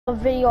a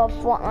video of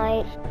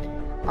Fortnite.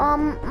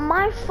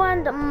 My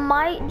friend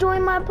might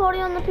join my party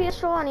on the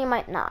PS4 and he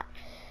might not.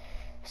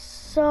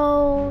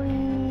 So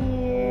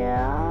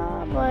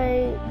yeah,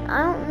 but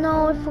I don't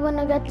know if we're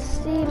gonna get to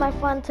see my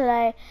friend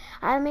today.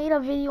 I made a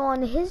video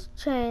on his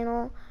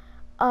channel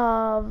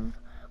of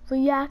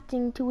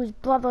reacting to his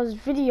brother's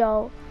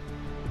video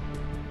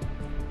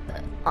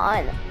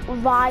on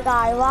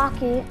Guy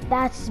Rocky.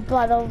 That's his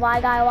brother,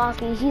 Guy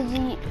Rocky. He's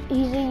a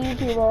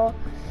YouTuber.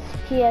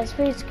 He has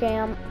face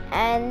cam,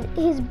 and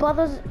his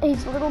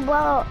little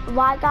brother,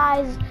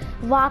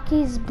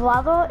 Rocky's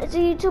brother is a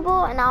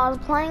YouTuber, and I was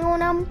playing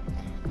with him.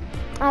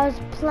 I was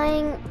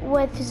playing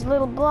with his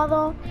little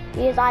brother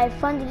because I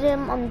funded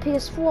him on the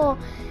PS4,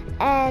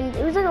 and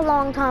it was like a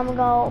long time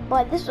ago.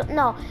 But this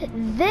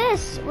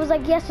was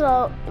like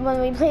yesterday when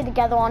we played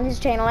together on his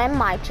channel and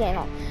my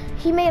channel.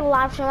 He made a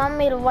live stream. I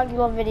made a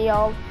regular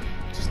video,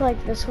 just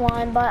like this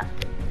one. But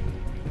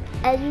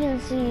as you can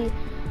see,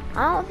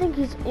 I don't think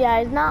he's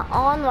not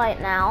on right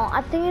now.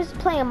 I think he's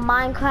playing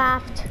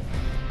Minecraft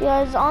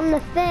because on the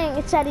thing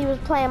it said he was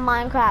playing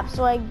Minecraft,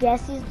 so I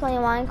guess he's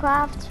playing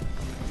Minecraft.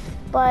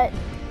 But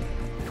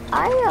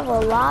I have a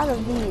lot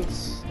of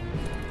these,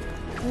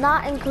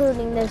 not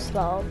including this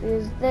though,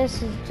 because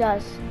this is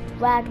just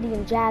raggedy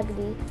and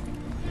jaggedy.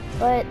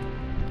 But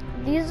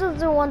these are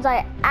the ones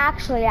I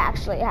actually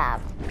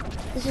have.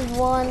 This is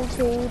 1,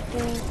 2,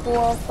 3,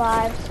 4,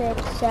 5,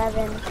 6,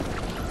 7,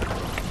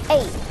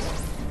 8.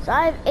 So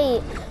I have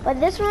 8, but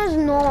this one is a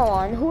normal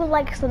one. Who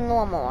likes the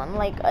normal one?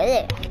 Like,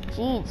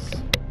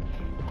 jeez.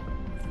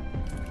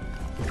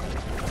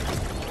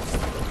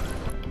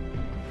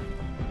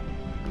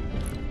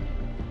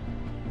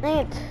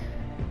 8.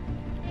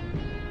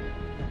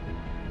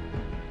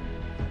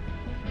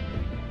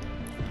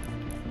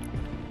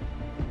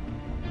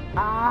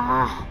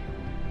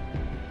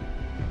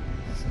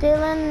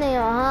 Still in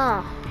there,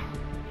 huh?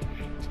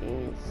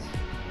 Jeez.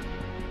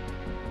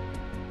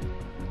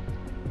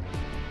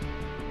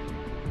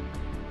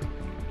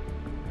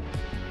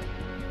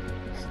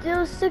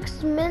 Still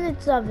 6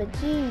 minutes of it.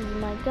 Jeez,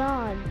 my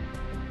God.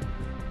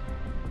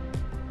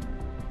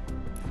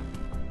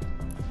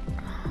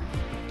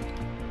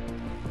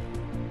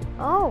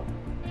 Oh.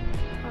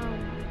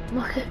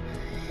 Look.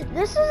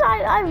 This is,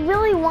 I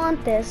really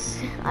want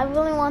this. I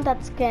really want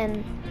that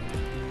skin.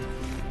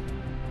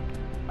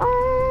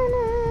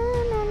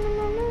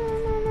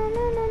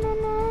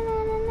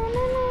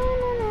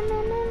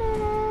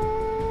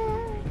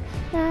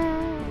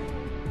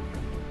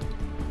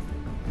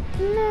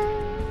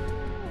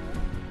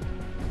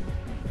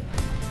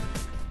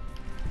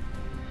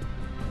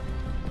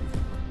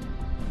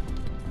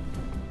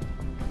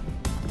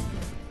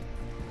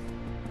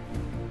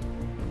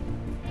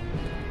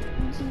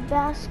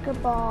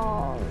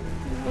 Basketball,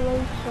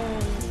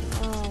 relation,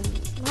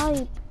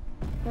 hype,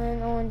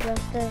 and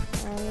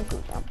injustice, and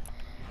group jump.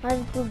 I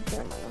have group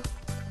jump.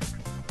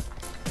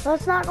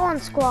 Let's not go on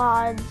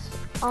squads.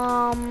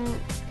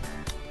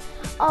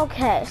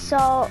 Okay,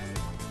 so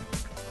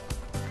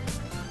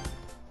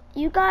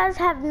you guys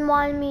have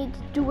wanted me to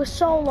do a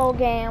solo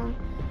game.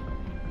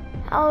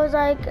 I was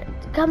like,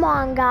 come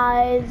on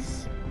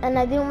guys, and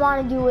I didn't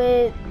want to do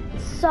it.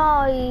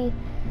 Sorry,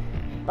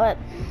 but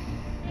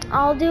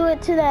I'll do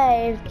it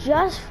today,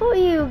 just for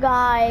you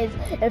guys.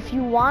 If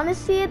you want to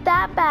see it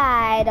that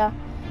bad,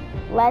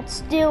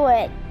 let's do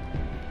it.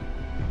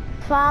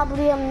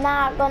 Probably I'm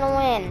not gonna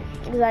win,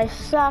 because I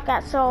suck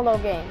at solo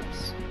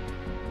games.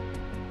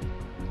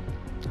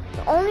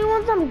 The only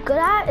ones I'm good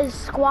at is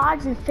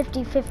squads and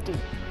 50-50.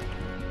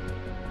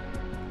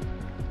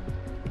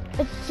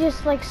 It's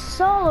just like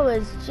solo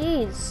is,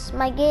 jeez,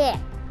 my gear.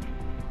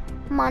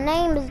 My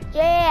name is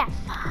Jeff.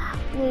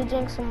 Need to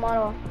drink some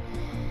water.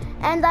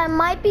 And I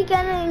might be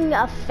getting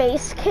a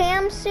face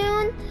cam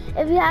soon.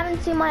 If you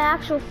haven't seen my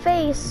actual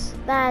face,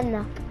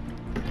 then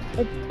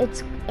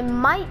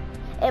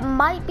it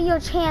might be your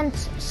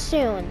chance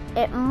soon.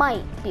 It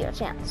might be your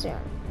chance soon.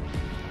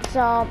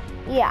 So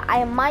yeah,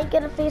 I might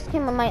get a face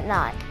cam, I might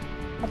not.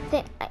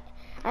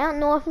 I don't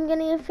know if I'm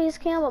getting a face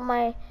cam, but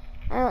I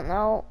don't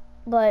know.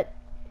 But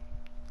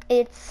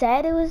it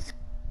said it was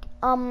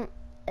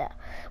yeah.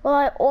 Well,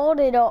 I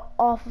ordered it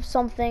off of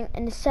something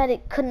and it said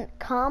it couldn't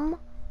come.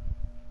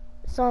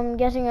 So I'm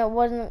guessing it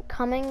wasn't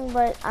coming,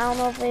 but I don't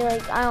know if they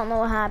I don't know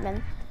what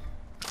happened.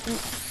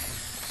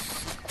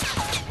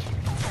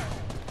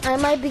 I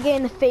might be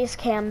getting the face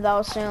cam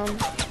though soon.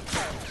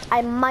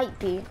 I might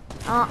be.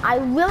 I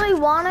really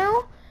want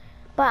to,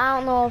 but I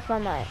don't know if I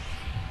might.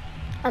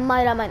 I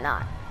might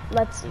not.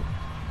 Let's see.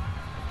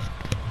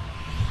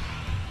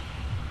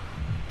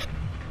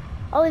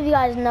 I'll let you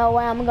guys know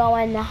where I'm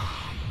going.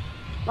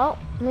 Well,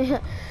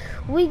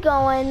 we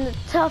going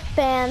to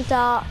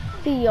Fanta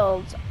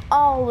Fields.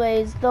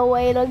 Always the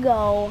way to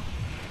go.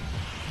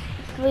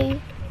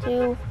 3,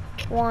 2,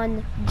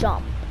 1,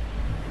 jump.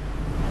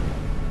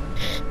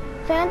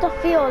 Fanta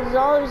Fields is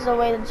always the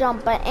way to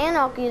jump, but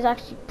Anarchy is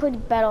actually pretty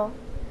better.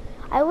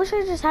 I wish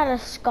I just had a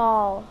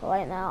skull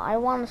right now. I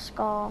want a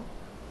skull.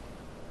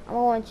 I'm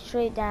going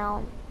straight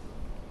down.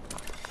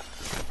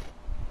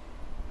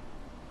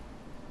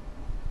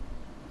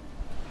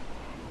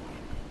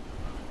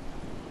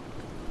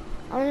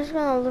 I'm just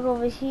gonna look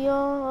over here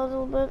a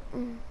little bit.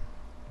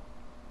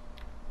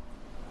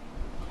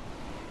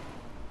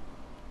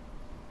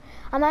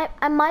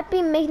 I might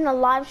be making a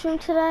live stream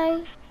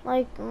today,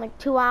 like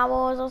 2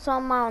 hours or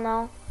something. I don't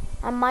know.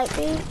 I might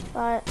be,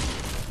 but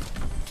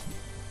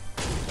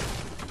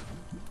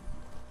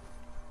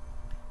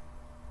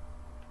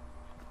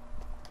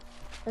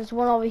there's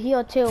one over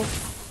here too.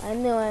 I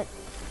knew it.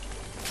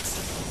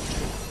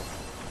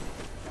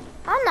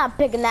 I'm not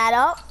picking that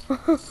up.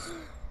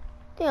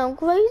 Damn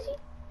crazy.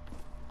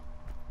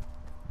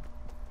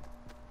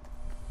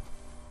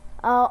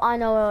 Oh, I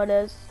know where it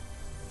is.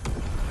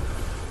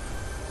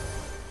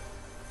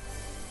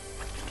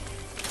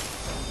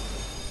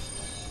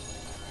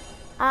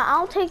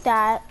 I'll take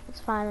that. It's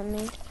fine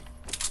with me.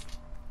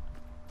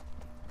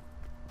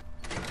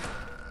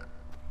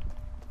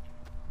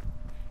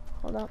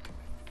 Hold up.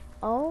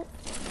 Oh.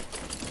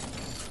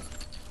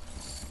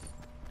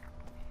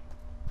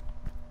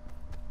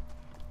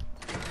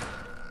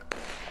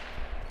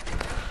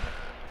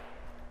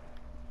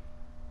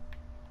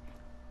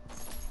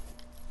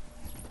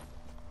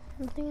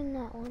 Nothing in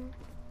that one.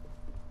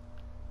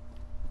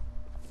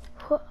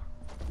 Huh.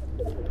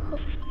 Huh.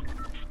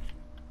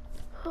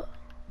 Huh.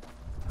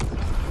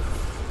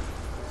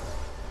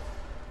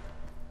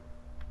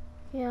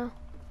 Yeah.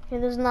 Yeah,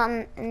 there's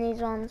nothing in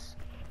these ones.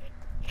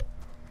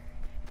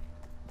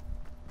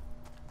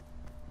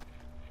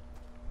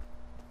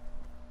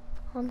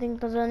 I don't think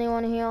there's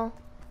anyone here.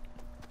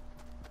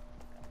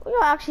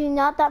 We're actually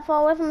not that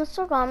far away from the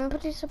circle. I'm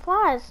pretty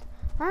surprised.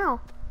 Wow.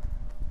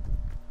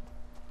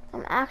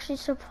 I'm actually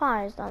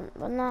surprised.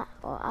 But not,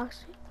 well,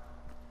 actually.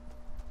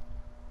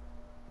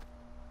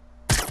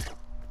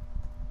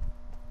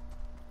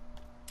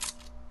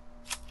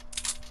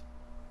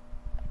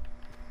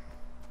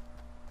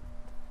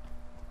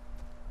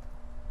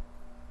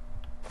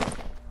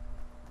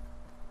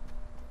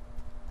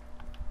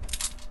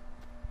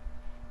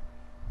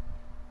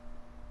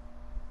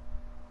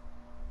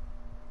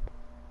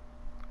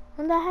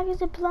 When the heck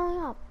is it blowing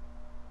up?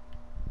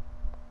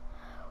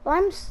 Well,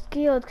 I'm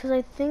scared because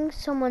I think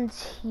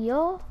someone's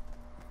here,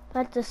 but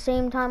at the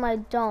same time I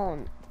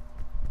don't.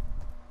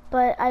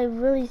 But I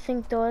really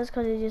think there is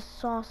because I just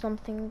saw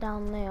something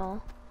down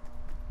there.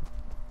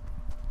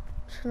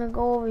 Just gonna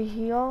go over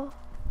here.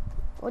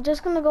 We're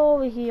just gonna go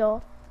over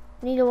here.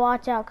 Need to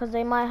watch out because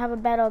they might have a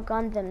better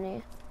gun than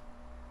me.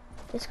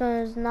 This gun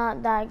is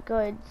not that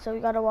good, so we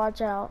gotta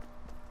watch out.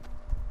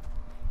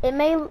 It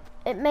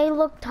may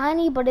look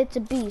tiny, but it's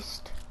a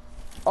beast.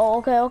 Oh,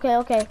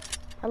 okay.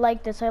 I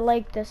like this. I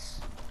like this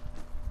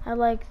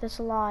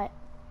a lot.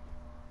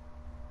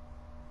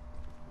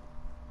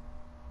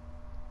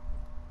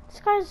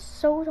 This guy's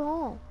so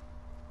tall.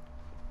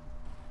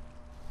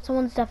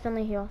 Someone's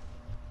definitely here.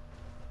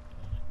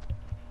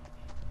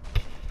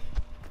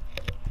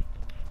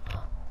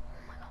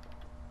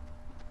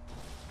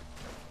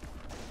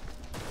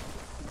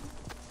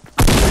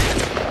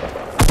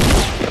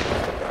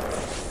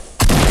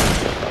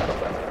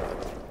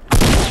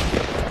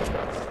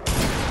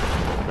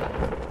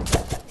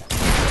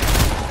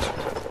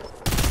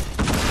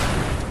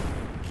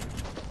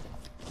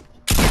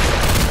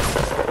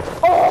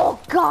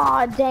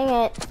 God dang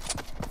it.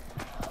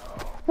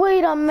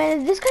 Wait a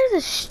minute, this guy's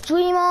a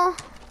streamer?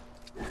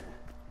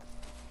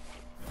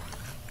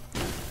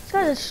 This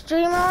guy's a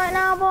streamer right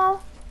now,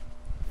 bro?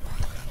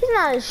 He's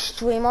not a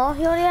streamer,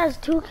 he already has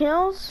 2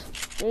 kills.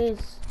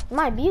 Jeez, he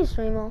might be a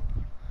streamer.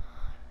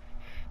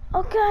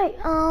 Okay,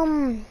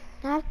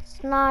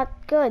 that's not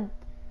good.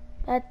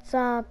 That's,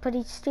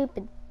 pretty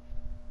stupid.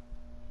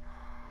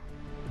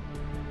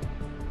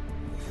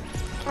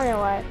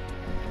 Anyway.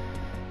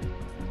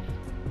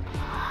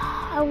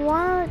 I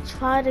want to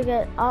try to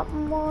get up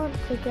more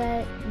to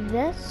get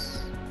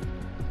this,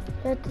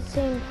 but at the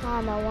same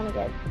time I want to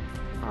get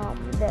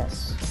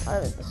this,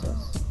 whatever this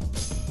is.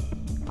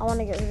 I want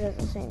to get this at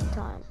the same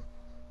time.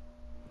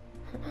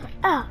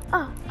 I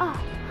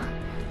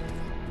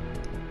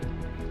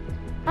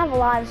have a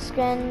lot of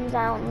skins.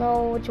 I don't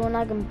know which one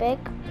I can pick,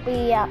 but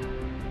yeah.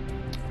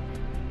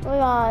 We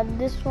got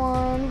this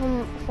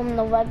one from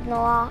the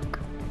Ragnarok's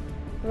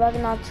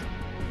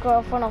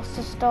girlfriend or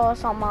sister or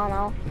something, I don't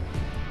know.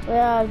 We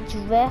have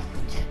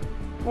Drift.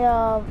 We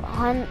have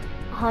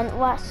Hunt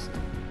West.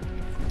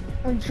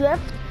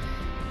 Drift.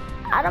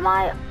 Out of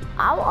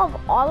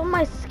all of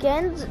my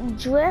skins,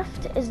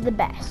 Drift is the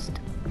best.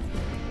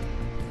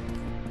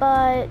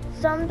 But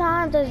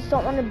sometimes I just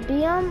don't want to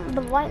be him.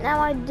 But right now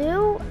I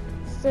do.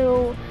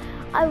 So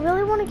I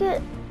really want to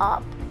get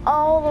up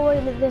all the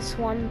way to this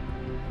one.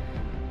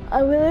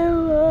 I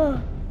really.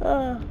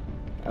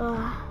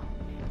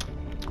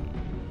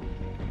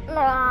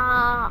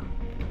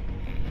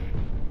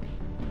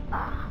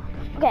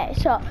 Okay,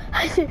 so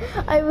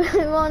I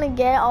really want to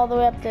get all the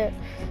way up to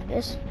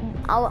this.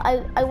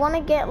 I want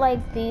to get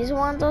like these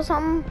ones or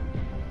something.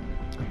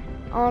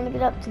 I want to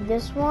get up to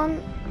this one,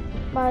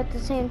 but at the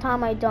same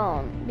time I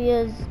don't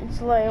because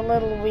it's like a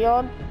little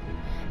weird.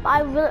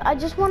 But I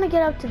just want to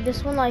get up to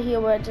this one right here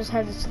where it just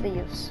has its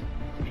sleeves.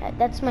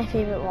 That's my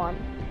favorite one.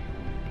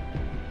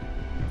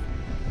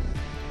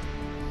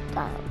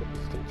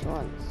 Stage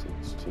 1,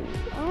 stage 2.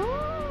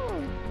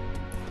 Oh.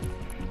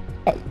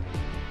 Hey.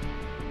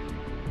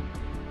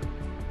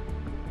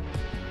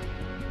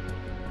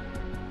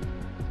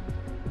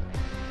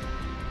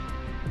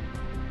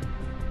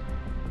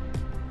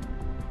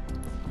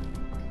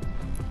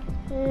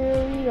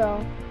 Here we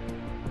go.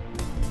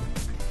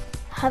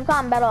 I've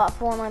gotten better at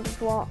Fortnite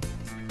before.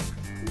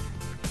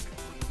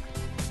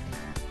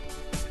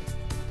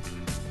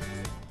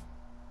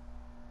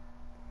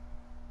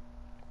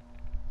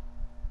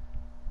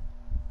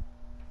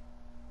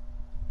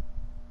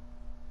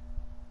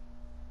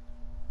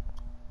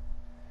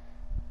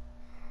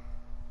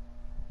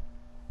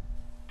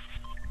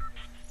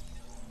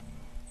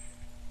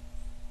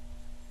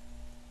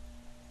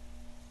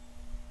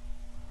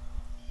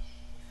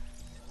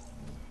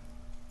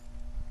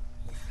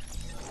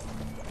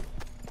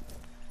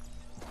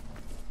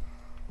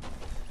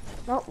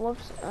 Oh,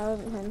 whoops, I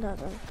wasn't paying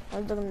attention. I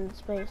was looking into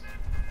space.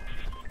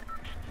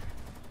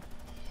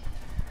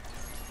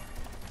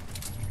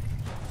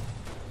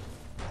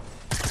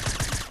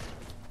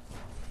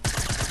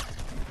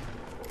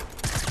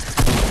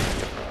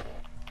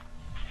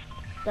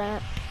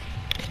 That.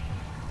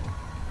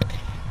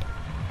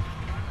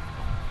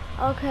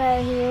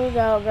 Okay, here we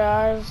go,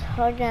 guys.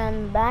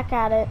 Again, back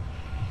at it.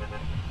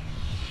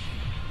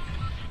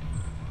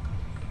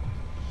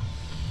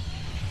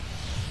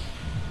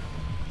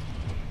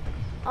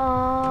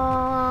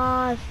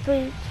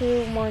 3,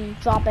 2, 1,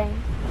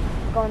 dropping.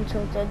 Going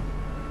tilted.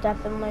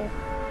 Definitely.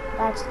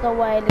 That's the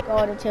way to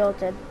go to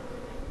tilted.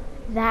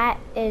 That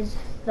is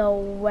the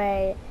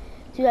way.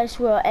 Dude, I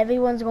swear,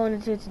 everyone's going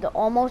to tilted.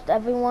 Almost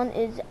everyone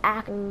is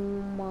acting.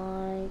 Oh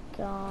my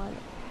god.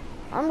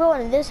 I'm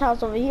going to this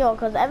house over here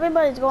because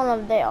everybody's going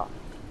over there.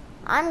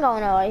 I'm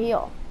going over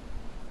here.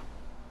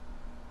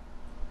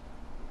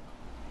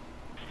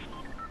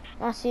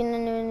 Not seen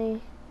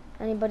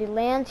anybody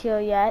land here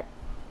yet.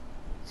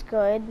 It's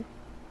good.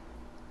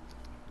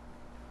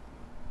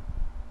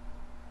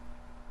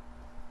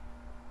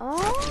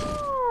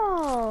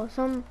 Oh,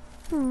 some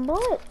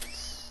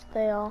bullets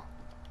there.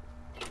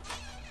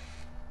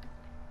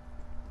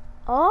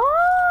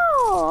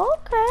 Oh,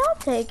 okay, I'll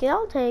take it,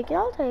 I'll take it,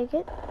 I'll take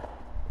it.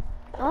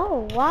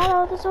 Oh,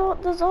 wow, there's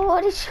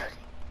already shooting.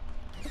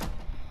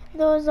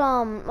 There's,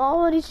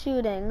 already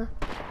shooting.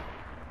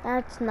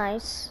 That's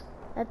nice.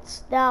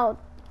 That's, oh,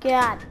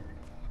 God.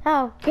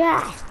 Oh,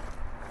 God.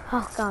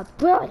 Oh, God,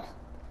 brutal.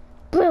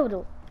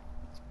 Brutal.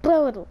 It's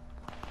brutal.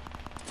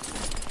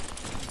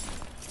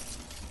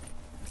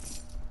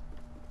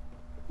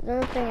 Is there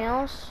anything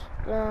else?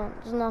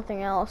 There's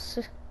nothing else.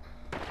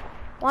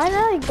 Why did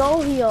I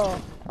go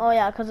here? Oh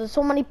yeah, because there's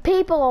so many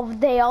people over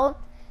there.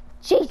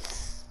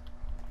 Jeez.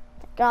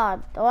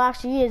 God, there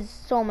actually is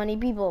so many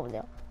people over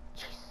there.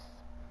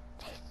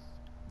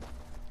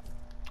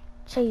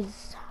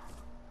 Jeez.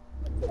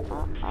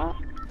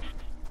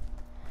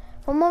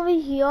 From over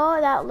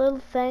here, that little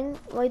thing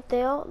right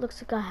there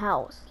looks like a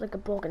house, like a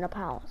broken up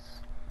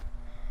house.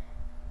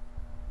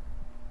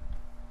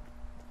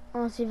 I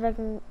want to see if I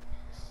can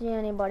see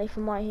anybody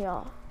from right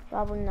here.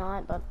 Probably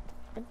not, but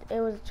it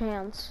was a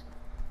chance.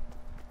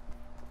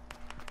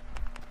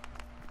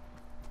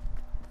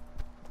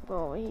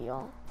 Go over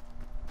here.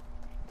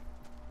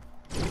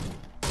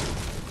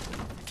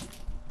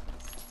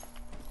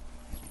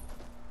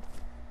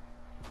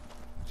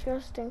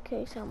 Just in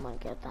case I might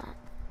get that.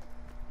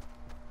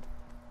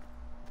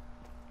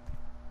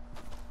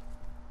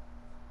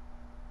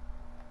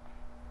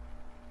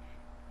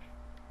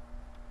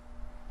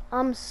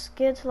 I'm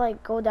scared to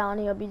like go down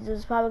here because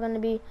there's probably gonna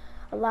be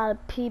a lot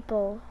of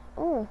people.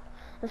 Oh,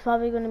 there's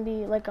probably gonna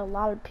be like a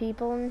lot of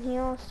people in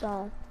here,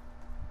 so.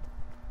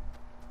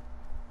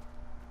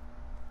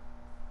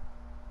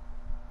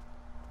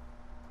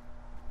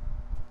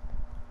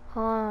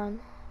 Hold on.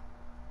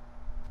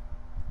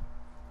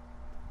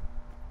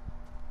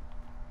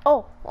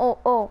 Oh, oh,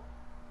 oh,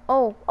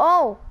 oh,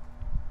 oh!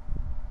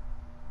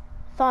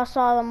 Thought I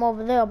saw them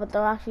over there, but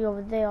they're actually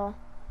over there.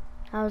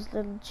 I was a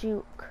little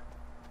juke.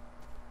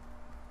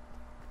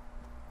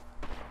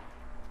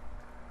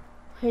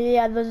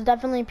 Yeah, there's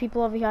definitely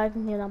people over here. I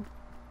can hear them.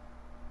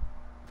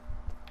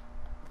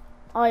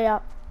 Oh yeah,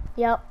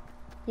 yep,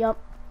 yep,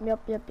 yep,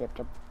 yep, yep,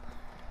 yep.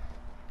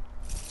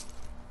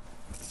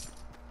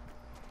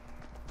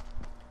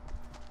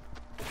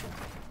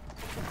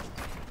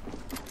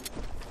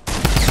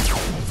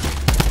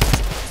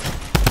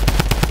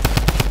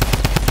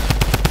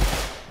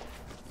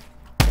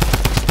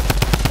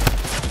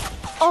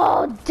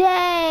 Oh,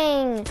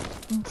 dang!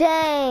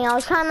 Dang, I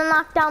was trying to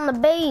knock down the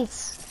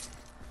base.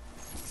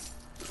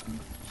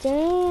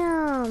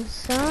 Damn,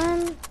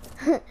 son.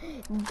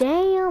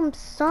 Damn,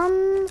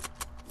 son.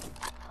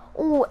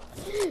 Oh,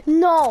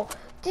 no.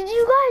 Did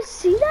you guys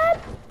see that?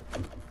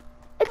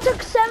 It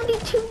took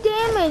 72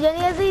 damage and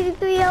he has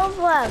 83 health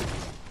left.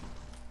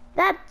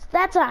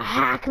 That's a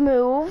hack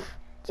move.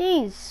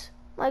 Jeez,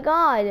 my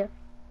God.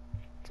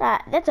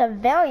 That's a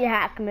very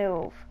hack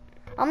move.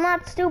 I'm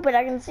not stupid,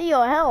 I can see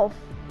your health.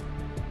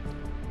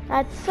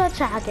 That's such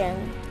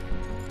hacking.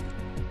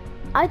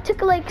 I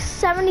took like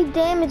 70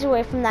 damage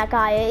away from that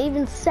guy. It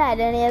even said,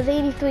 and he has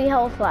 83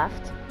 health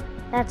left.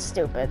 That's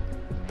stupid.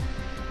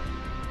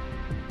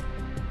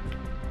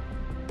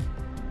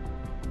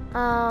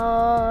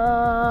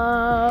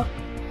 I'm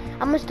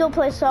gonna still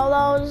play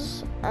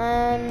solos,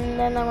 and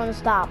then I'm gonna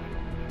stop.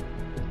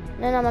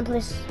 Then I'm gonna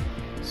play.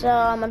 So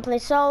I'm gonna play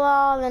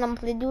solo, then I'm gonna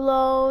play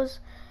duos,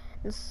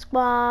 and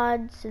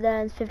squads,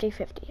 then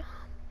 50-50.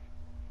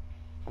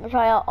 I'm gonna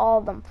try out all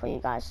of them for you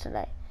guys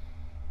today.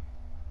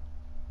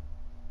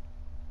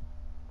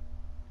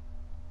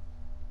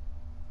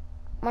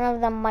 One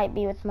of them might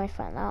be with my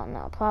friend. I don't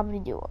know. Probably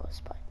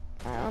duos, but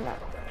I don't know.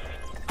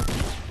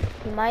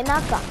 He might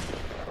not come.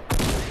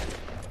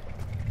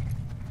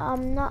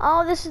 No.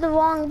 Oh, this is the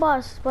wrong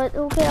bus, but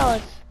who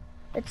cares?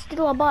 It's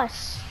still a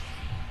bus.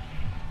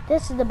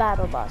 This is the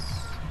battle bus.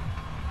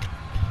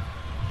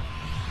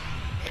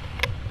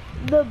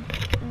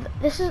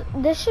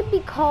 This should be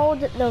called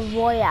the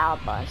Royale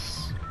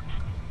bus.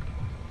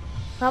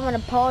 Having a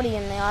party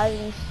in there, as you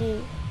can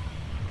see.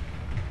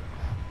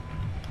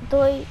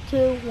 3,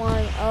 2,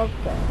 1,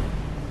 okay.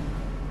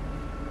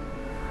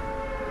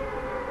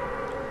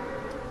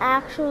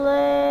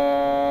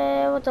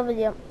 Actually, what's over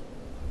there?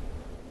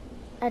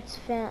 That's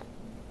fan.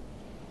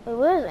 Wait,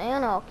 where's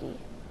Anarchy?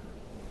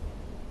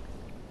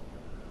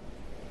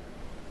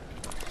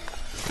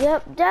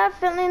 Yep,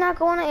 definitely not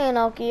going to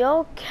Anarchy.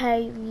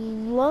 Okay,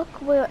 look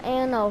where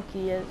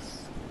Anarchy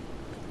is.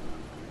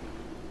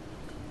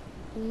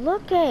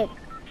 Look at.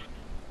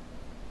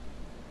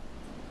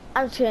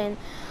 I'm kidding.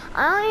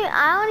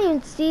 I don't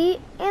even see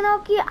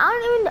Anarchy.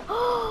 I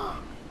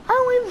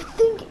don't even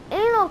think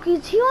Anarchy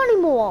is here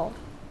anymore.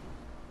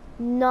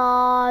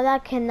 No,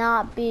 that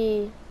cannot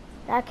be.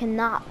 That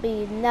cannot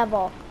be.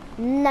 Never,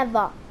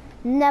 never,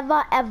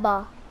 never,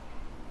 ever.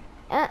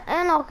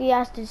 Anarchy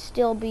has to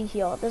still be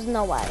here. There's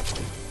no way.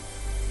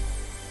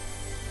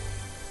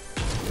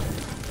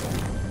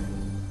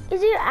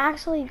 Is it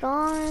actually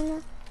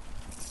gone?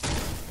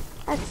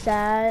 That's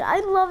sad. I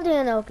loved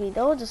Anarchy.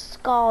 There was a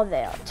skull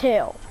there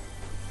too.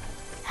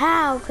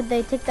 How could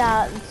they take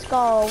that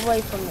skull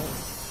away from me?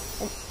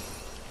 And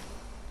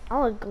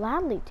I would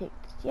gladly take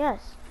this.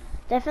 Yes.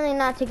 Definitely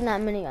not taking that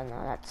minigun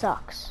though. That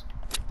sucks.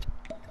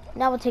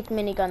 Now we'll take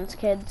miniguns,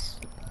 kids.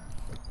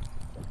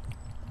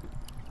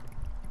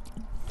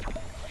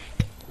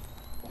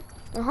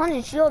 A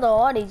 100 shield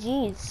already,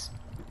 jeez.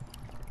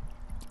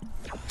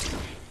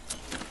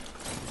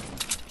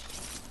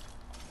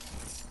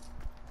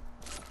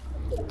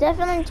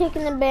 Definitely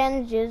taking the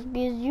bandages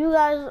because you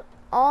guys,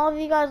 all of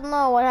you guys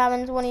know what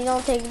happens when you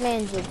don't take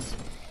bandages.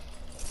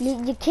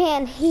 You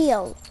can't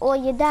heal or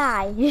you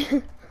die.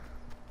 You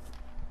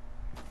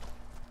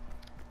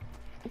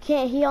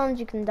can't heal and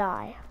you can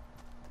die.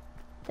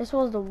 This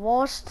was the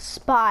worst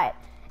spot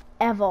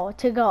ever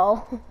to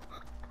go.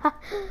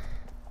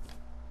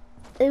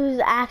 It was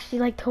actually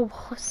like the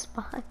worst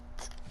spot.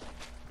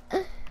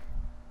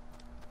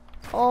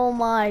 Oh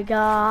my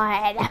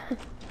god.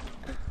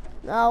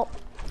 No.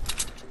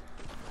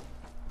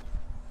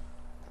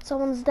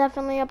 Someone's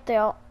definitely up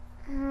there.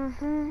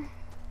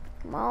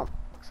 Well,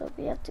 looks like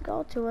we have to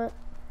go to it.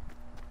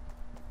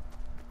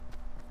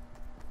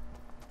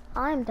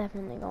 I'm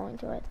definitely going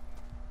to it.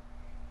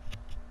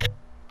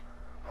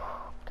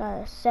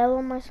 Gotta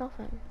settle myself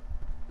in.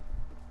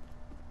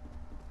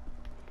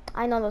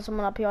 I know there's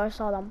someone up here. I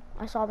saw them.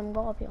 I saw them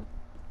go up here.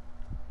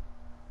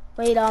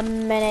 Wait a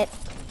minute.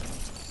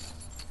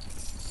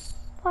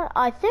 What?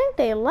 I think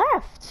they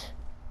left.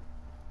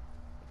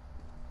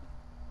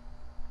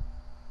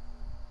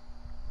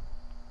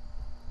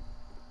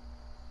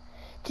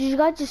 Did you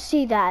guys just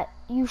see that?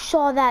 You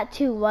saw that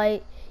too,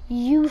 right?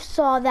 You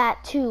saw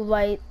that too,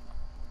 right?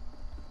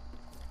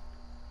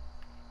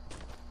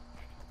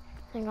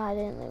 Thank God I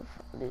didn't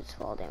lose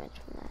fall damage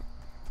from that.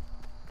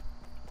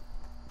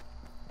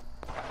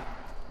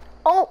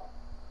 Oh!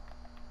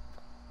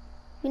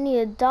 You need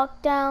to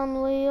duck down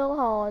real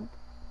hard.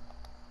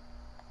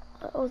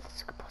 Oh,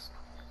 that's a good person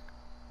over there.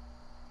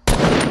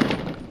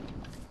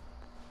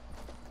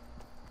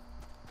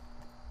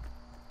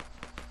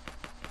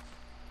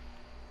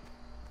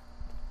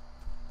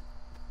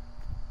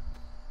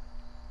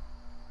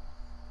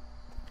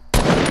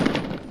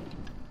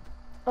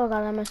 Oh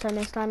god, I missed.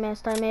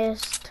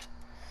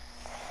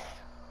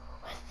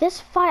 With this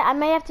fight, I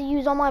may have to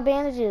use all my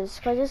bandages,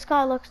 because this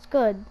guy looks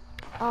good.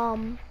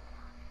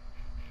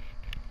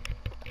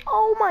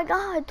 Oh my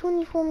god,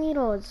 24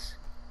 meters.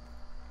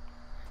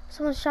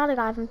 Someone shot a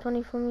guy from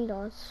 24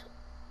 meters.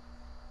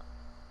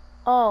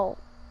 Oh.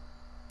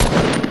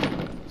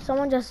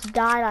 Someone just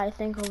died, I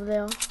think, over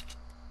there.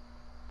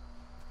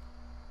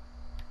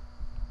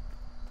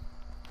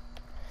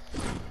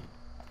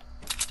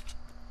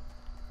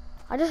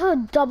 I just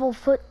heard double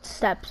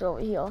footsteps over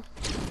here.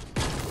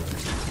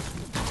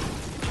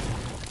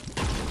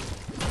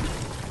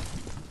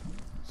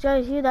 Did you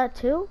guys hear that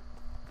too?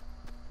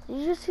 Did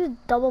you just hear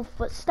double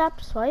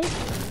footsteps, right?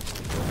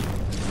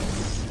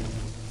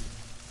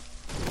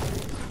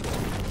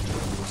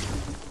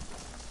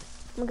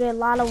 I'm gonna get a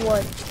lot of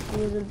wood.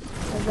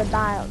 The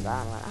dial that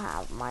I'm gonna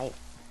have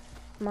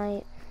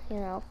might, you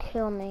know,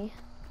 kill me.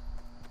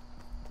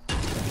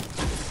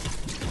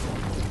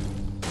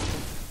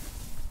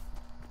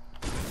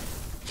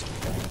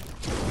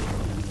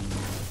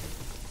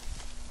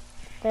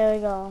 There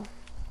we go.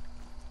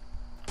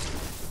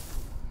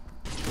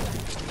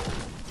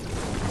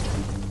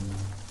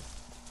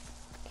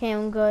 Okay,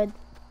 I'm good.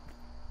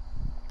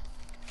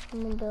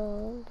 I'm gonna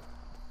build.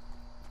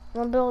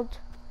 I'm gonna build.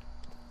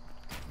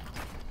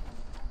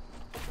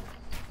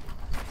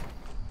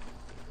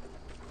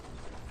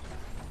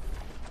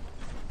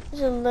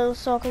 There's a little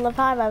circle of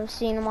fire. I've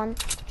seen one.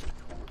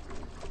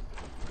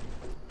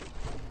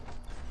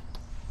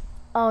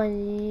 Oh,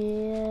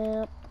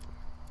 yep.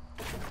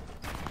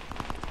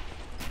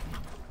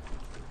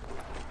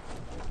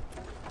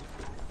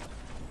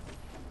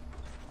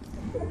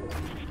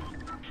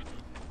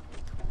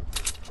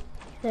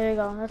 There we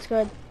go, that's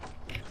good.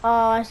 Oh,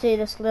 I see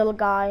this little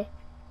guy.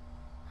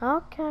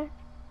 Okay.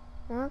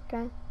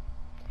 Okay.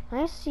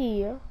 I see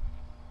you.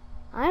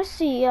 I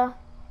see you.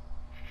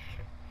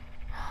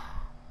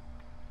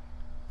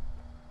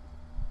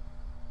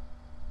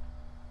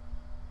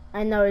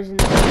 I know he's in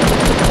there.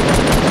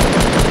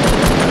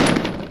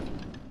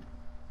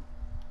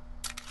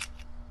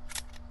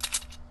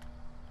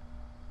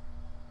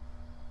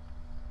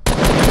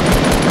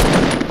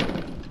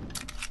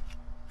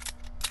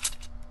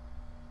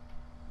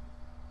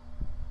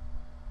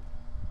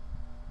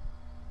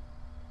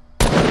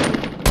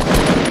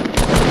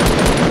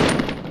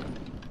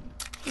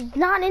 He's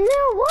not in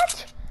there?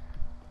 What?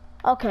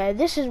 Okay,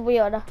 this is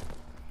weird.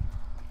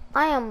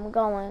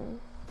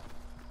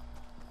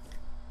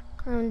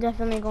 I'm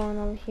definitely going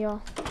over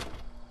here.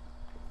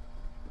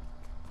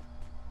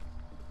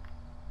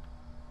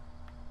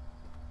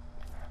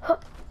 Huh.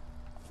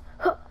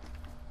 Huh.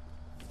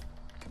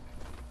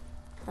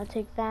 I'll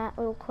take that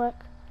real quick.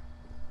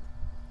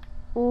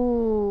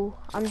 Ooh,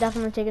 I'm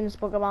definitely taking this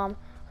booger bomb.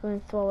 I'm going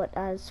to throw it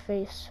at his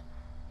face.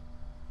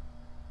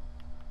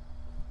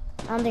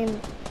 I don't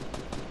think...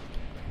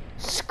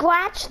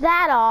 Scratch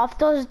that off.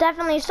 There's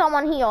definitely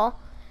someone here.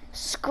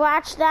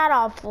 Scratch that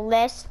off the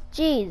list.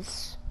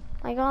 Jeez.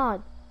 My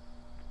God.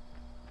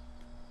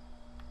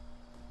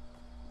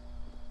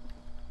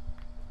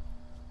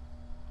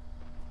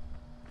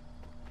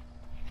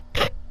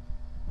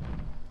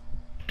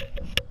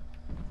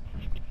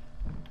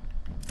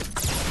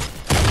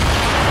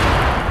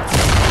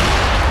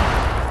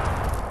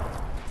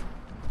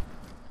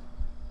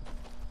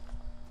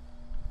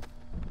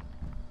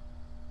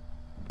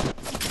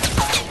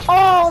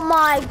 Oh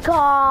my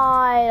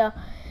God.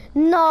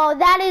 No,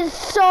 that is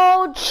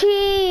so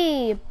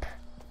cheap.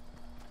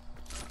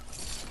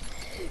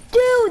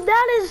 Dude,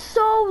 that is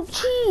so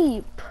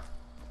cheap.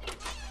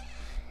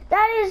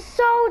 That is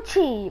so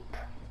cheap.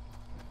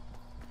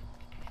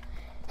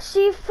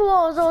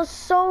 C4s are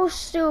so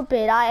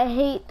stupid. I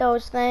hate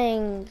those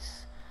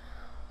things.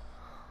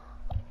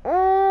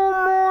 Oh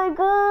my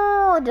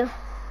God.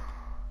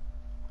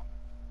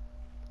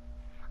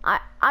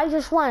 I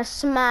just want to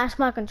smash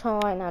my controller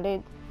right now,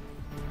 dude.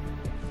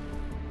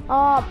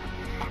 How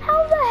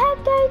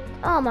the heck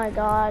oh my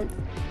God.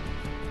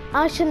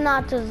 I should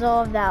not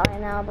deserve that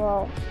right now,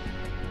 bro.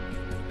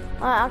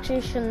 I actually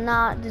should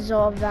not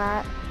deserve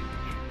that.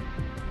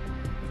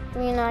 I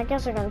mean, I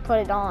guess I'm gonna put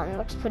it on. It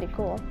looks pretty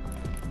cool.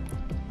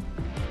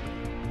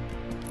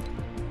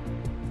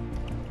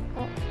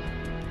 Oh.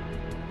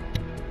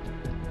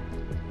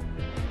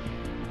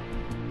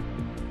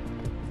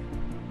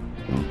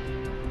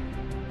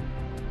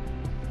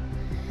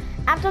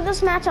 After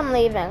this match, I'm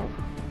leaving.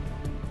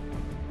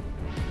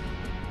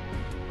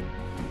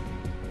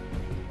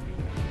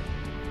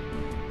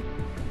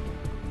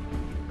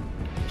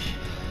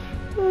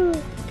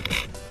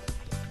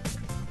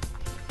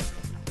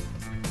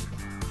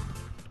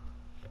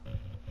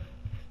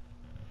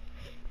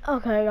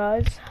 Okay,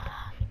 guys,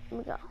 here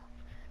we go.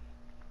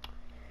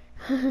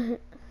 Here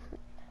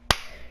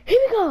we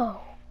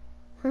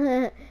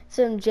go.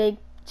 Some Jake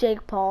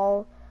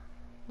Paul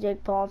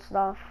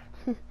stuff.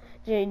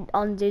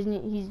 On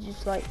Disney, he's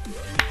just like,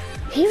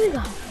 here we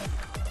go.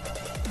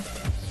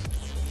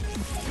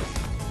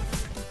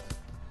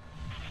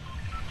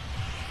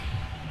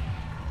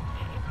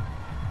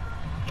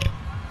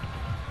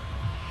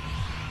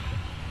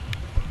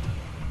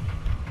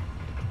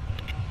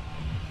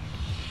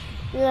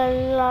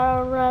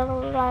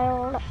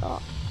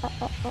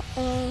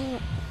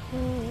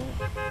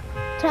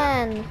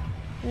 Ten,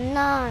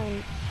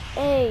 9,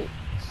 8,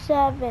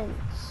 7,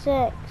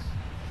 6,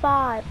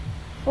 5,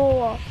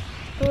 4,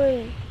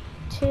 3,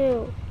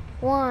 2,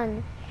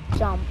 1,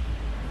 jump.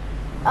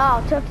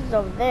 Oh, Tilted's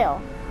over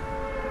there.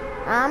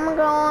 I'm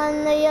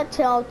going there,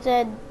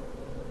 Tilted.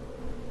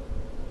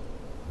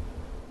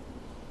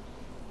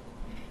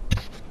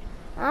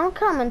 I'm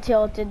coming,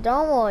 Tilted.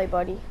 Don't worry,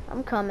 buddy.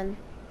 I'm coming.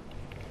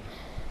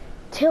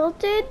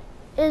 Tilted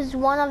is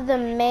one of the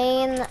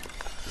main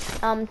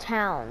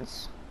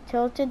towns.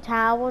 Tilted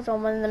Towers are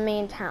one of the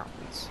main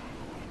towns.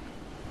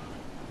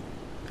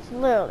 It's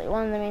literally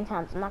one of the main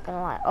towns, I'm not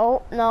gonna lie.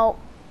 Oh, no.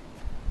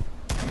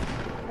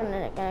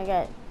 Gonna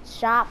get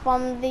shot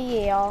from the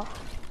air.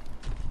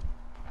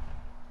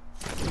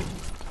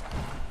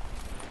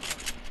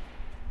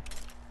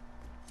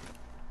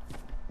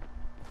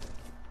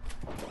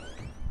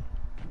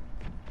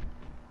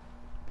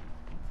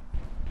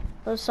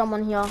 There's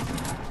someone here.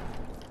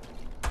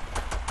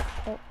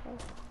 Oh.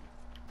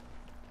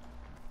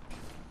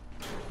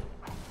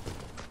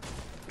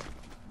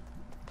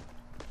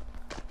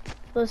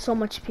 There's so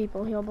much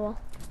people here, bro.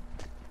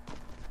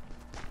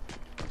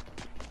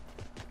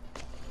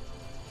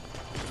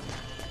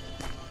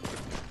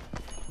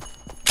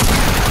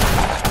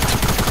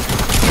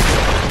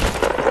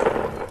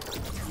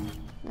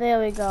 There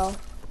we go.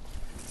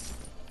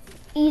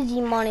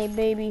 Easy money,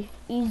 baby.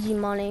 Easy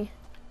money.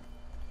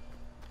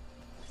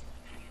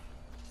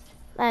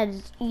 That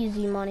is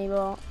easy money,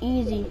 bro.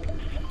 Easy.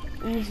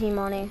 Easy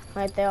money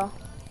right there.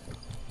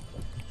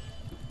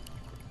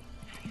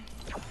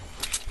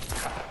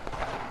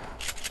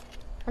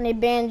 I need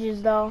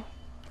bandages though.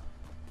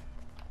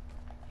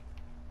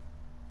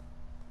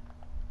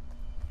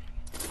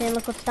 Okay,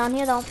 look what's down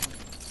here though.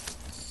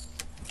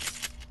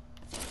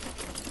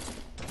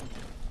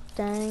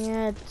 Dang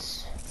it.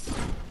 See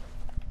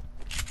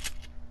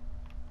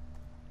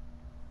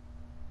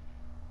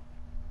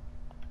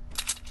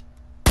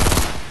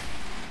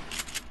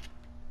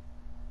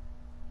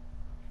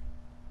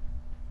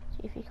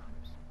if he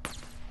comes.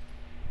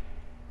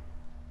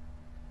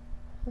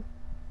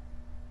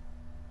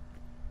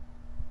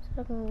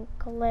 So I can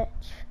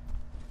glitch.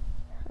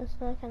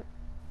 So I can.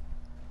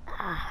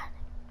 Ah.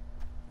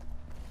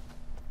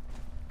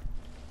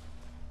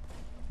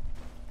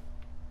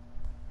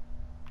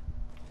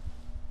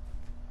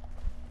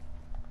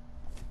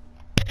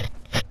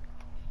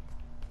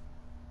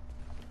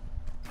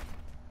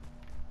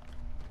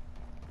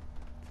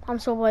 I'm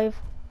so brave.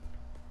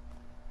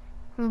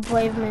 I'm a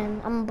brave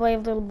man. I'm a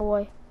brave little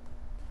boy.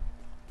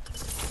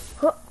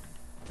 Huh.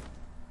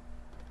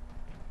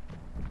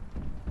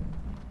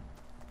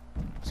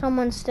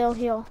 Someone's still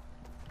here.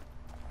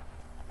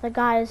 The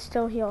guy is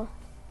still here.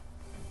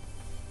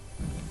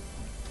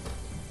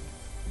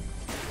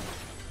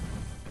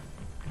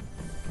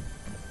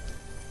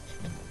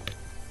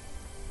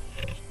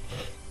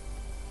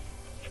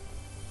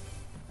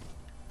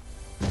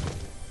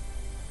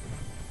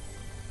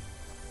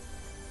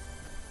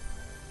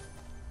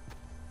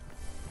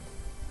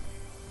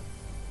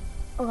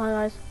 Okay,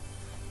 guys,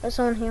 there's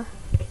someone here.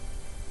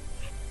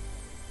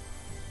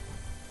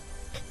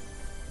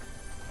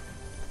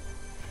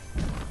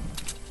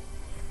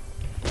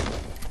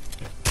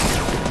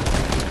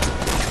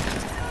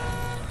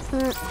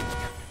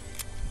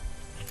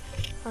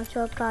 Watch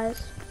out,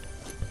 guys.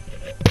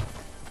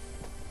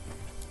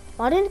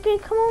 Why didn't he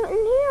come on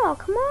in here?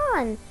 Come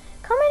on.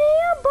 Come in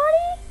here,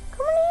 buddy.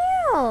 Come in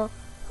here.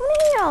 Come in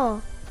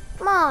here.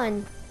 Come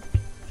on.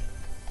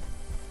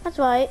 That's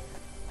right.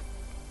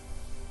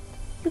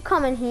 You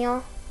come in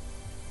here.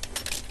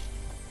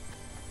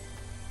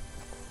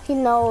 He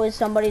knows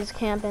somebody's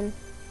camping.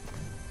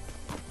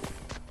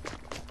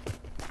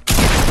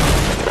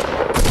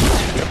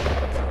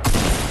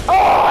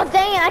 Oh,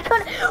 dang it. I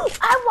couldn't.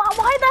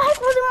 Why the heck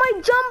wasn't my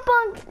jump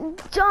button?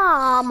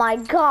 Oh my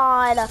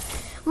god.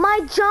 My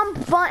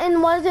jump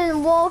button wasn't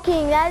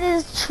working. That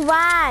is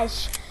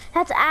trash.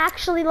 That's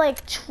actually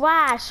like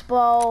trash,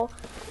 bro.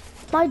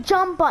 My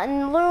jump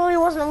button literally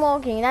wasn't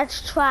working.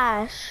 That's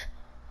trash.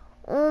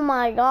 Oh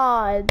my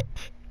god.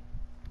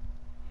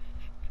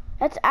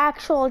 That's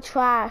actual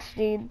trash,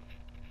 dude.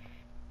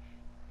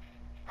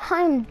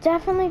 I'm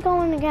definitely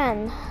going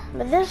again.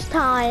 But this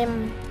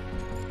time,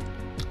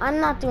 I'm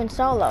not doing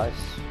solos.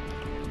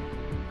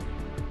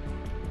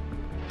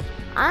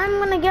 I'm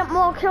gonna get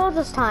more kills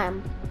this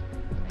time.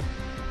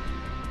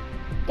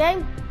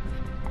 Okay?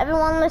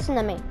 Everyone listen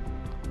to me.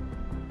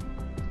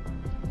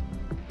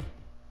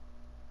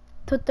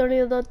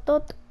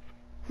 Tutorial.tot.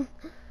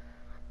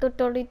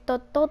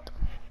 Tutorial.tot.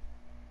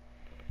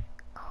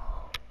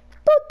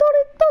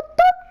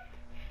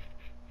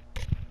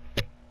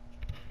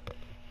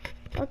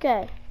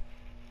 Okay.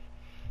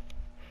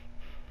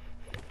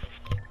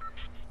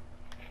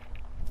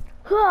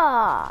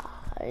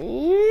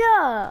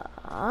 Yeah.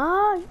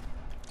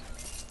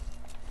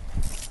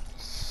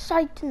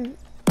 Satan.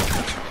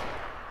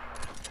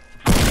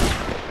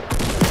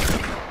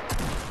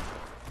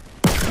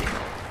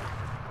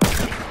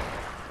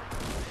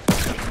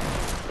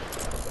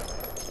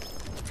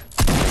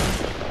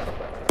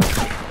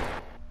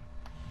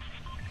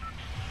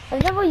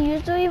 I've never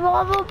used a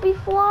revolver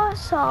before,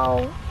 so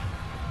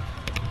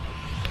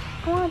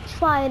I want to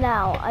try it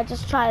out. I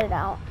just tried it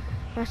out.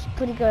 I'm actually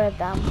pretty good at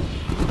them.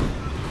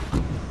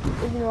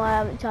 Even though I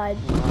haven't tried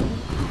one.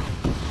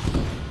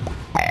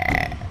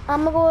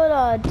 I'm gonna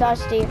go with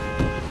Dusty.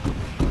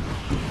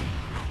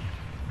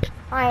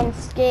 I ain't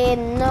scared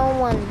no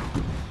one.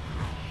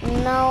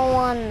 No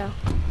one.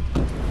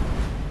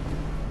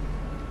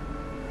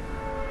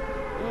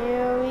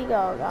 Here we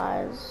go,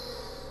 guys.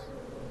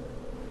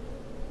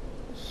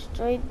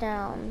 Straight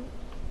down.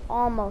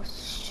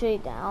 Almost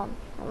straight down.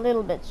 A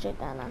little bit straight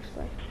down,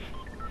 actually.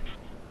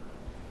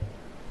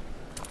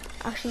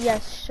 Actually,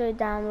 yes, straight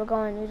down.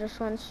 We just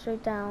went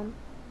straight down.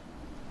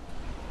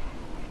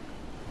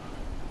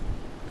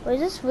 Wait, is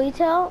this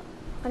retail?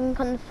 I can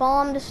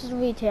confirm this is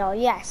retail,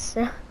 yes.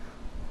 I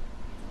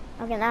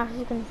can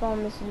actually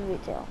confirm this is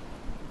retail.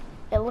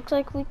 It looks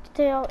like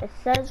retail, it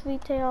says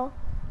retail.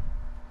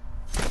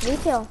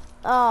 Retail,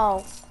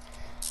 oh.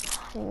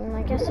 I mean,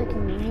 I guess I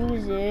can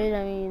use it.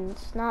 I mean,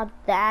 it's not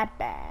that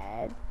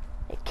bad.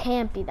 It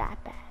can't be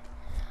that bad.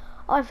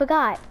 Oh, I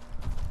forgot.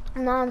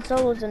 I'm not on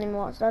solos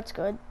anymore, so that's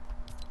good.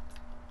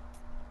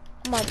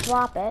 I'm gonna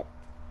drop it.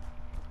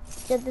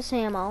 Get this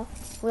ammo,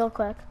 real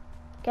quick.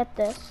 Get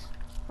this.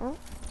 Oh,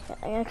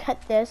 I'm gonna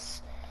get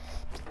this.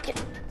 I'm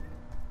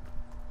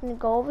gonna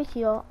go over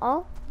here.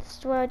 Oh, this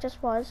is where I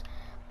just was.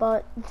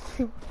 But,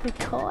 we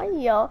go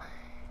here. I'm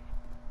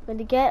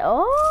gonna get,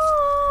 oh,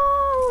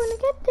 I'm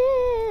gonna get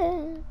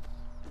this.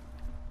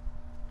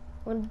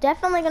 We're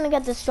definitely gonna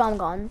get the strong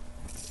gun.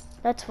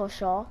 That's for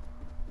sure.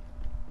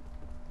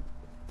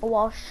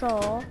 For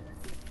sure.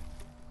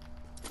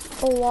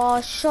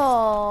 For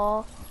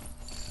sure.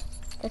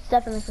 That's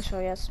definitely for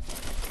sure, yes.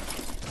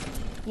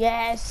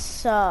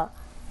 Yes,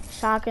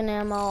 shotgun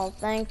ammo,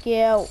 thank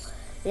you.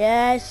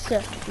 Yes,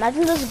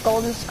 imagine there's a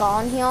golden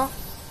scar in here.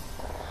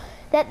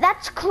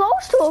 That's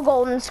close to a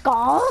golden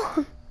scar.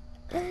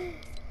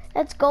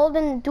 That's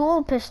golden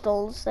dual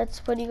pistols. That's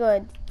pretty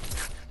good.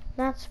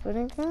 That's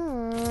pretty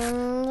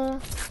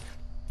good.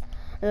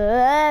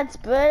 That's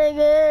pretty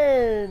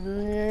good.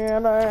 Yeah,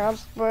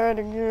 that's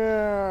pretty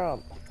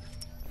good.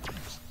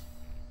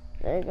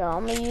 There you go.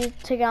 I'm gonna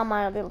take out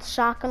my little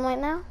shotgun right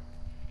now.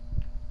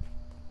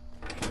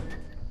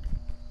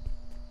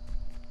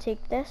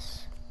 Take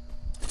this.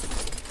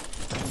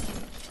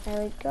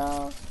 There we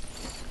go.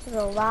 There's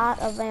a lot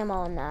of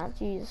ammo in that.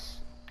 Jeez.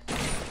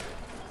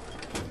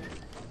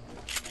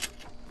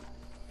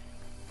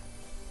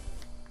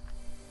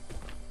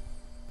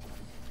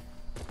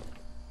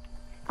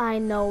 I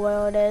know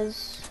where it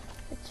is.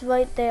 It's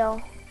right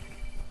there.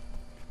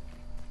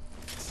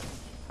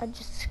 I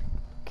just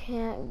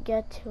can't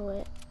get to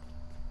it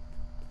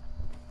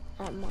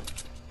that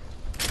much.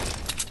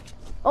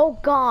 Oh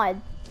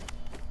God.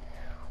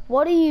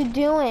 What are you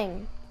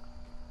doing?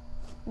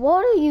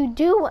 What are you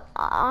doing?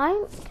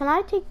 Can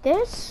I take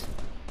this?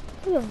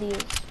 3 of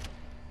these.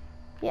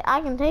 Yeah,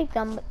 I can take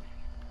them, but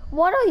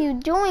what are you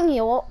doing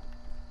here?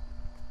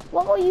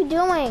 What were you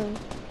doing?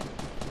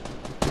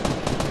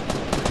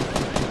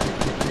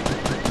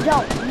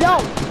 Yo, yo,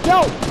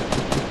 yo!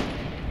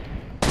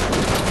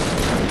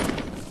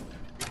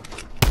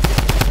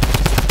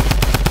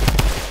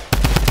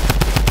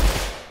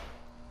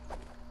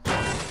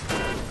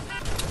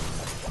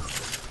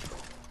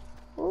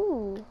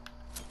 Ooh,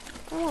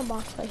 ammo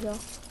box right here.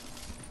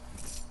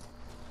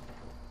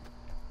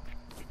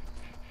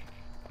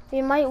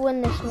 We might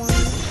win this one.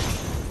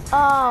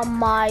 Oh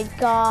my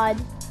God.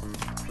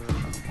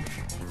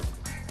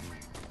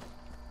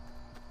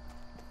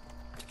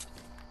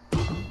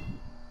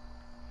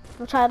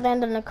 I'll try to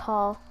land in a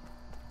car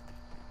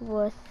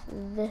with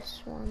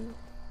this one.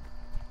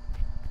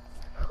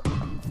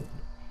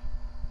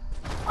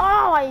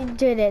 Oh, I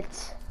did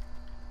it.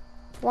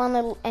 One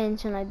little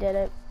inch and I did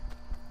it.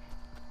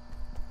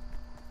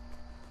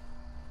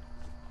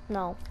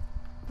 No.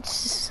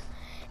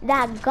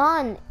 That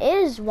gun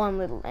is 1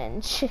 little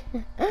inch.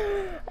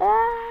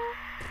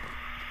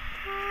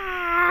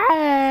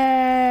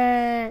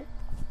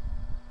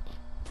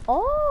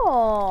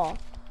 Oh.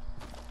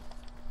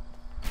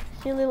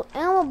 See a little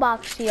ammo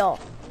box here.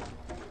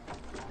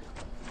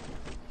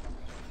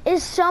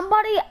 Is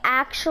somebody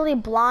actually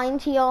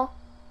blind here?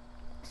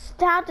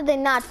 How did they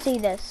not see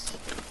this?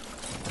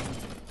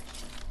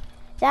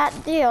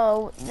 That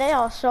deal, they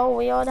are so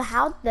weird.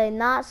 How did they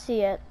not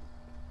see it?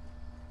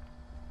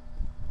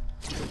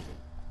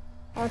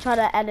 I'm gonna try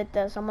to edit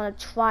this. I'm gonna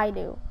try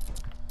to.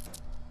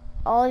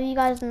 All of you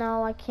guys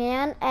know I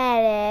can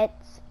edit.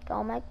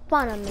 Don't make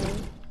fun of me.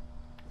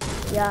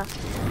 Yeah.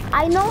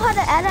 I know how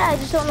to edit, I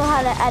just don't know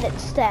how to edit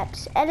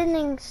steps.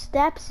 Editing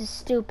steps is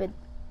stupid.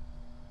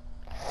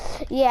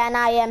 Yeah, and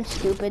I am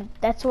stupid.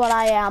 That's what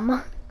I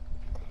am.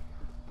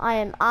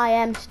 I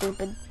am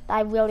stupid.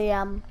 I really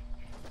am.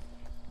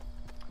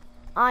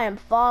 I am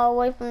far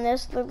away from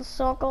this little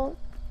circle.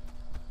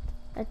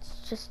 It's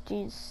just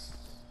these.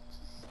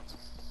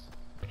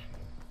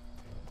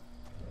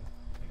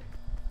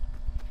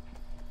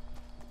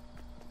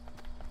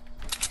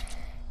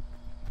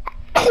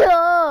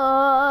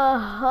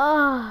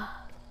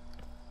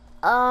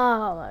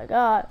 Oh my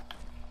God.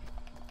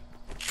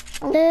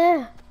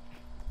 Yeah.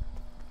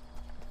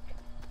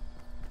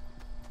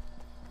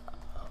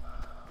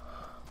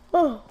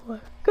 Oh my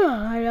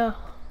God.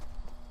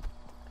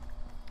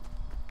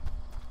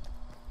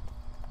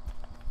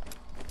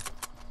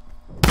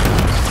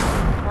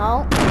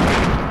 No.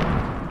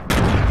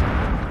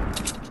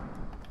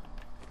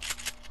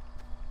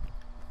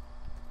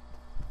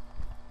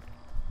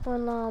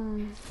 Well,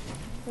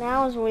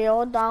 now is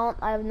weird. I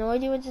have no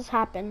idea what just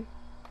happened.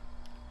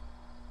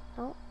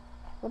 Oh,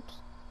 whoops.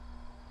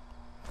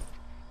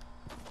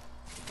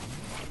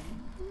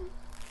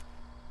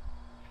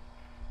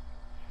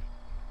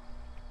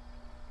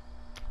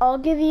 I'll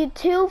give you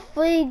 2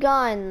 free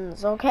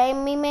guns, okay,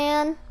 me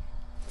man?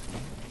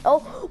 Oh,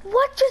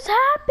 what just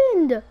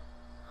happened?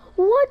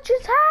 What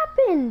just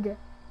happened?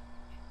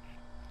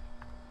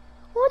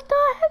 What the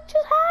heck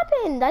just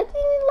happened? I didn't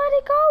even let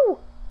it go.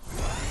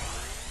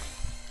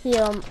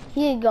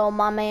 Here you go,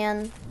 my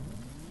man.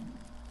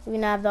 You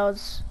can have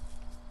those.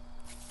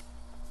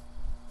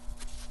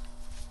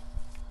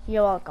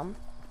 You're welcome.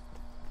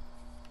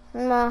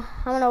 I'm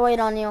gonna wait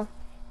on you.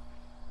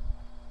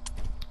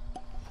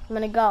 I'm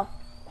gonna go.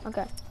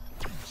 Okay.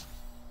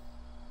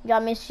 You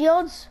got me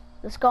shields?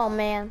 Let's go,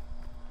 man.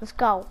 Let's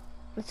go.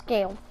 Let's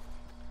go.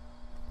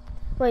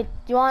 Wait,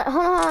 do you want?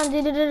 Hold on,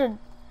 dude. Dude.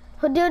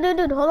 Hold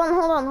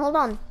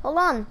on. Do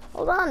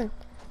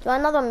you want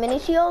another mini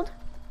shield?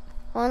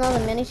 Want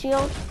another mini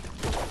shield?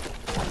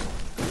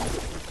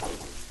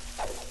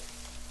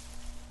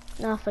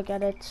 No,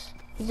 forget it.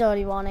 He's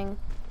already wanting.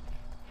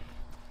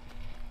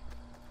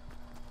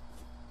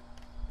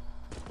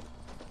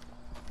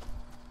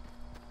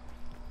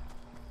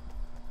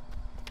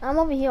 I'm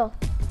over here.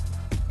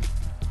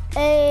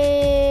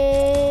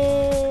 Hey.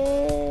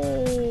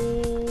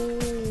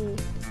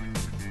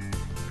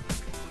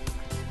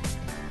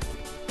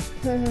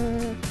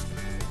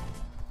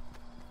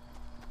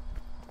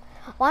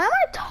 Why am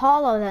I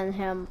taller than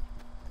him?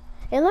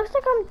 It looks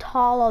like I'm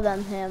taller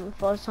than him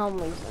for some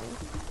reason.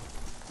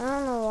 I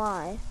don't know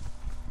why.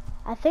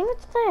 I think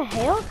it's the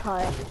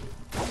haircut.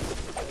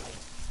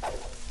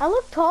 I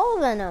look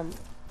taller than him.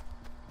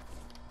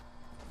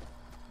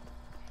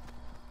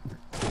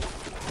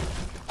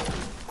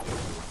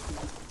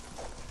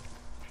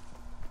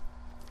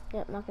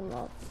 Yep, knock him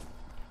off.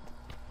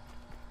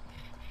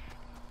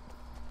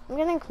 I'm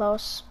getting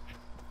close.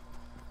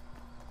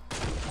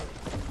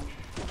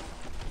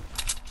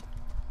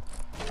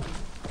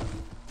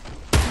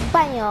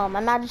 Bam!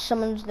 Imagine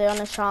someone's there on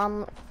a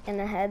charm in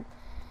the head.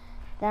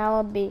 That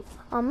would be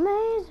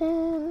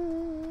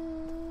amazing.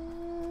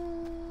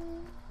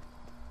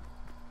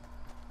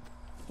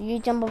 You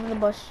jump over the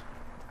bush.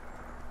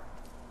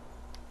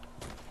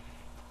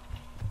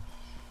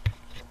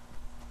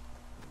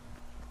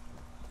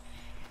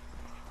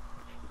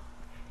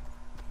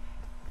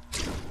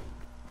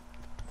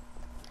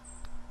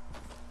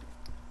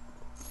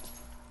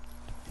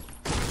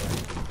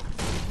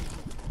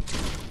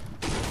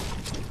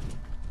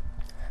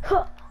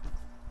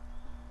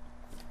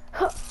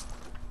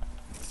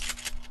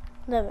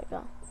 There we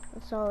go.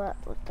 That's all that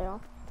was there.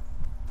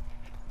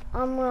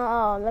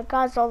 Oh, the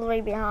guy's all the way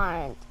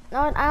behind.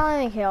 No, I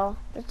don't even care.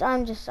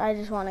 I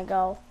just want to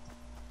go.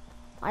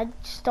 I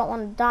just don't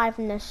want to die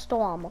from this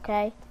storm,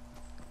 okay?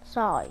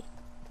 Sorry.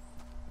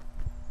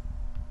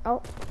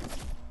 Oh.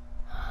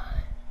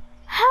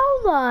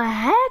 How the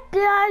heck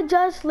did I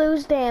just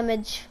lose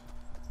damage?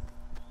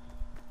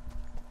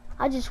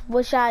 I just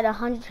wish I had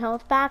 100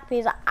 health back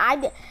because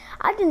I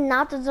did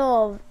not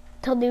deserve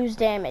to lose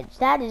damage.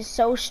 That is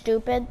so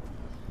stupid.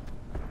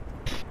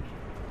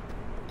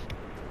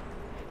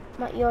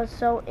 My ear's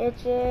so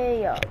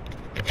itchy.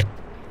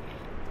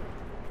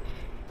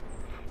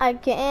 I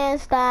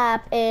can't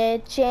stop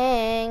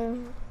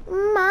itching.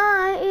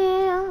 My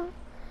ear.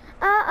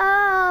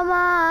 Oh,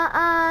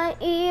 my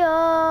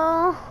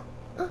ear.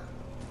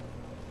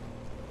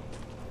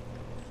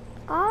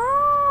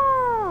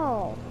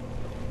 Oh.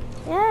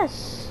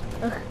 Yes.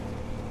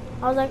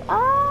 I was like,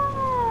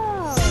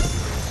 oh.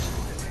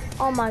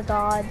 Oh my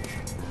god.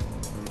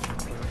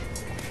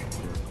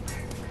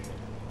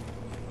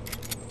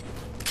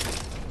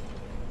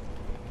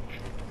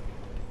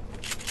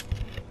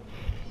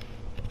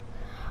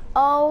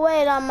 Oh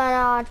wait a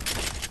minute.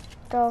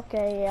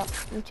 Okay, yeah,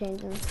 I'm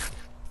changing.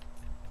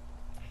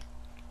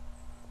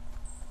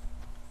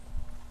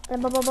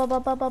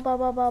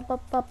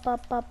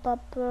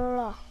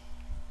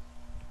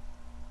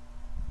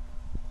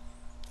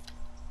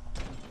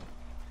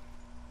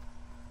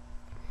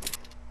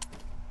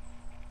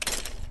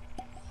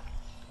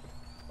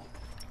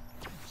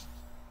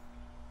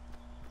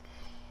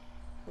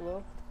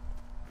 Hello?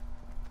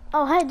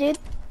 Oh, hi, dude.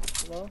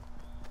 Hello?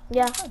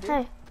 Yeah, Oh, dude.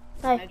 hey.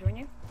 Hey. Can I join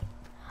you?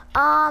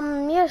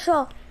 Yeah,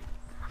 sure.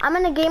 I'm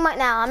in the game right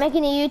now. I'm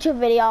making a YouTube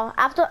video.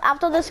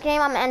 After this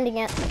game, I'm ending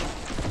it.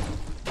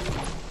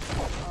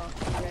 Oh,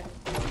 okay.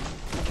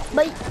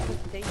 But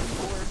Stage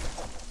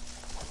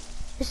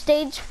 4.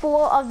 stage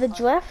 4 of the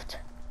drift,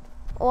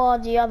 or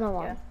the other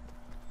one? Yeah.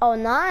 Oh,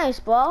 nice,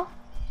 bro.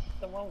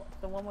 The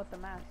one with the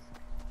mask.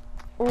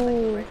 Ooh, Like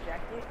the red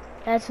jacket.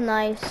 that's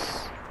nice. Yeah,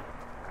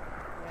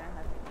 I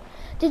have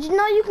it. Did you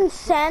know you can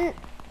send?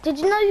 Did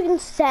you know you can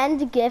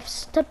send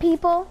gifts to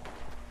people?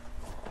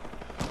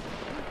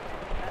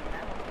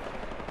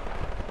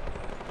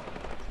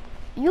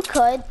 You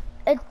could.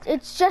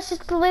 It's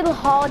a little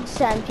hard to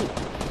send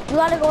people. You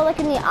gotta go like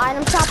in the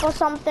item shop or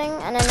something,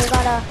 and then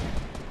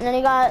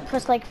you gotta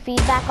press like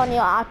feedback on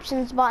your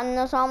options button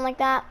or something like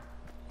that.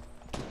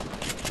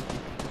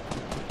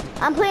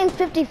 I'm playing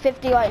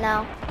 50-50 right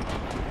now.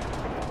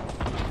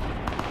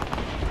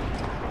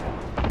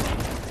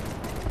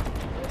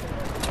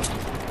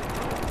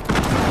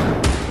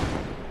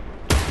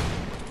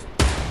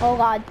 Oh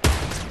god.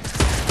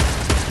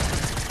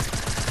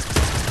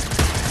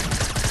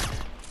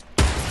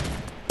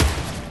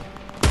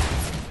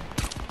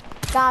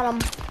 Got him.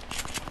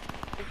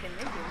 Freaking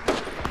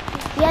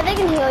nigga. Yeah, they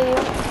can heal you.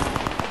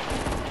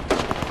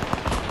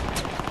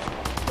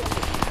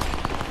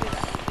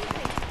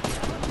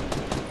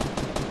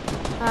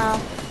 Oh.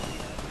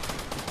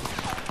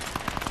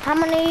 How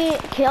many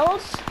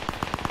kills?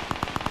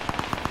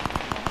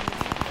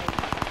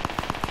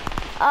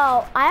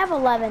 Oh, I have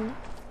 11.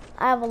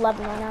 I have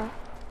 11 right now.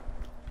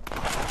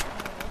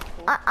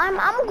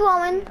 I'm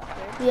growing.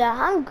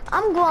 Yeah,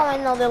 I'm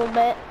growing a little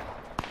bit.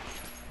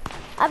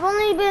 I've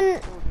only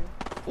been,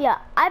 yeah,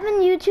 I've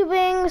been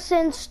YouTubing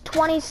since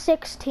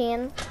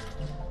 2016.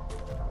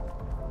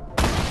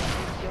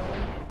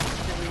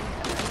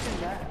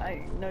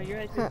 No, you're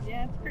right.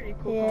 Yeah, it's pretty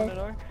cool.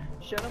 Yeah.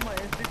 Shut up my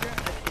Instagram.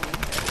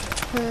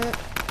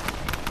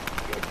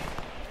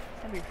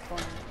 That'd be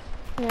fun.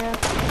 Yeah.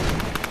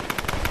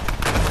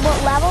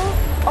 What level?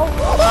 Oh,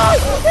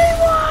 you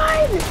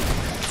won!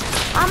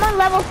 I'm on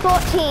level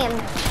 14,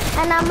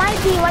 and I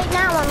might be right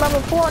now on level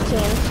 14.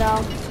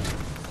 So.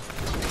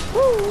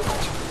 Woo.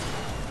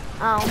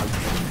 Oh.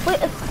 Wait,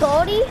 it's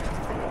 30?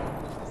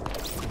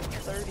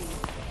 30.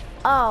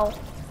 Oh.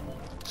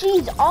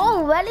 Jeez,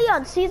 already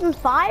on season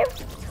 5?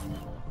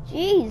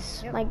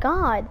 Jeez, Yep. my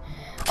God.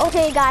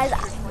 Okay, guys.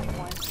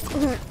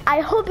 I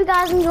hope you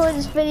guys enjoyed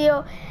this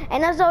video.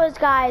 And as always,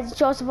 guys,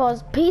 Joseph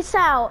O's, peace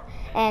out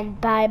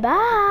and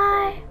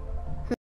bye-bye.